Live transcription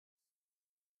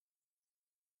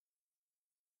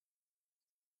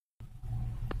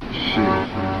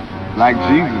Like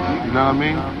Jesus, you know what I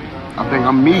mean? I think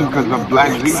I'm me because of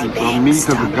Black Jesus, or I'm me because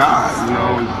of God, you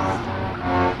know?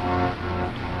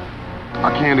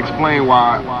 I can't explain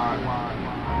why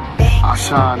I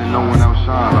shine and no one else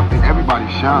shines. I think everybody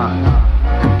shines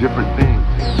in different things.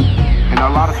 And a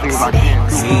lot of things I can't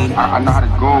do. I know how to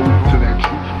go to that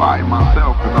true spot in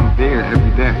myself because I'm there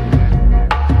every day.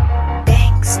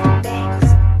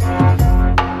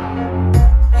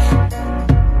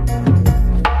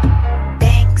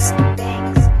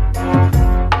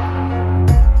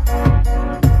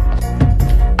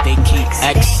 They keep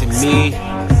asking me.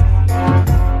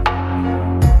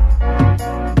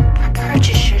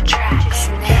 Purchase your tracks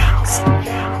now.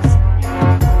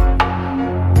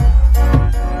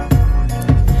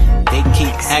 They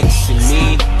keep asking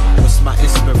me, what's my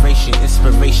inspiration?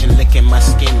 Inspiration licking my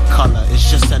skin color. It's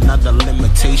just another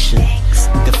limitation.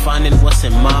 Defining what's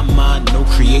in my mind, no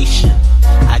creation.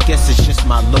 I guess it's just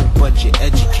my low budget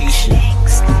education.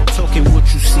 Talking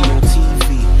what you see on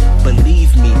TV,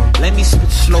 believe me. Let me spit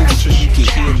slow so you can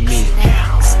hear me.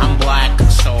 I'm black,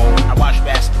 so I watch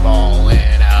basketball,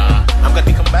 and I'm gonna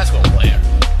become a basketball player.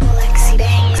 Lexi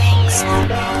Bangs.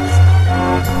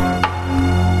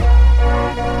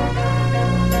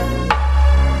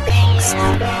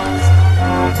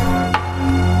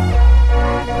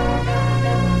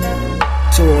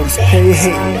 So it's pay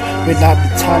hating, we're not be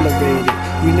tolerated.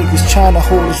 We niggas tryna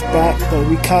hold us back, but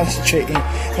we concentrating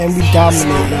and we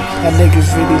dominating. Y'all niggas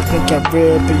really think y'all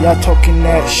real, but y'all talking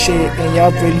that shit, and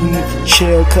y'all really need to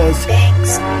chill, cause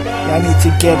y'all need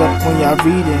to get up when y'all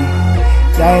reading.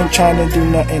 Y'all ain't tryna do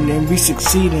nothing and we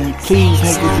succeeding. Please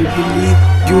niggas, we believe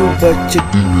you, but your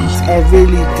demons are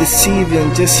really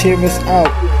deceiving. Just hear us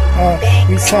out.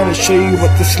 We tryna show you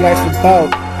what this life about.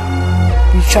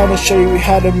 We tryna show you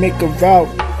how to make a route,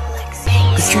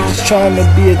 but you just tryna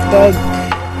be a thug,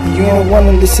 and you don't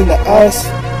wanna listen to us.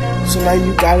 So now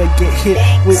you gotta get hit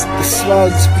with the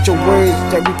slugs, with your words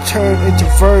that return into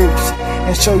verbs,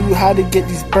 and show you how to get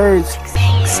these birds.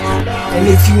 And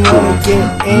if you wanna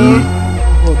get in,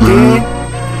 well then,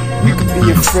 you can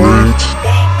be afraid.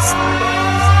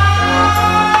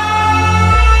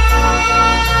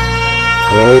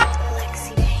 Alright?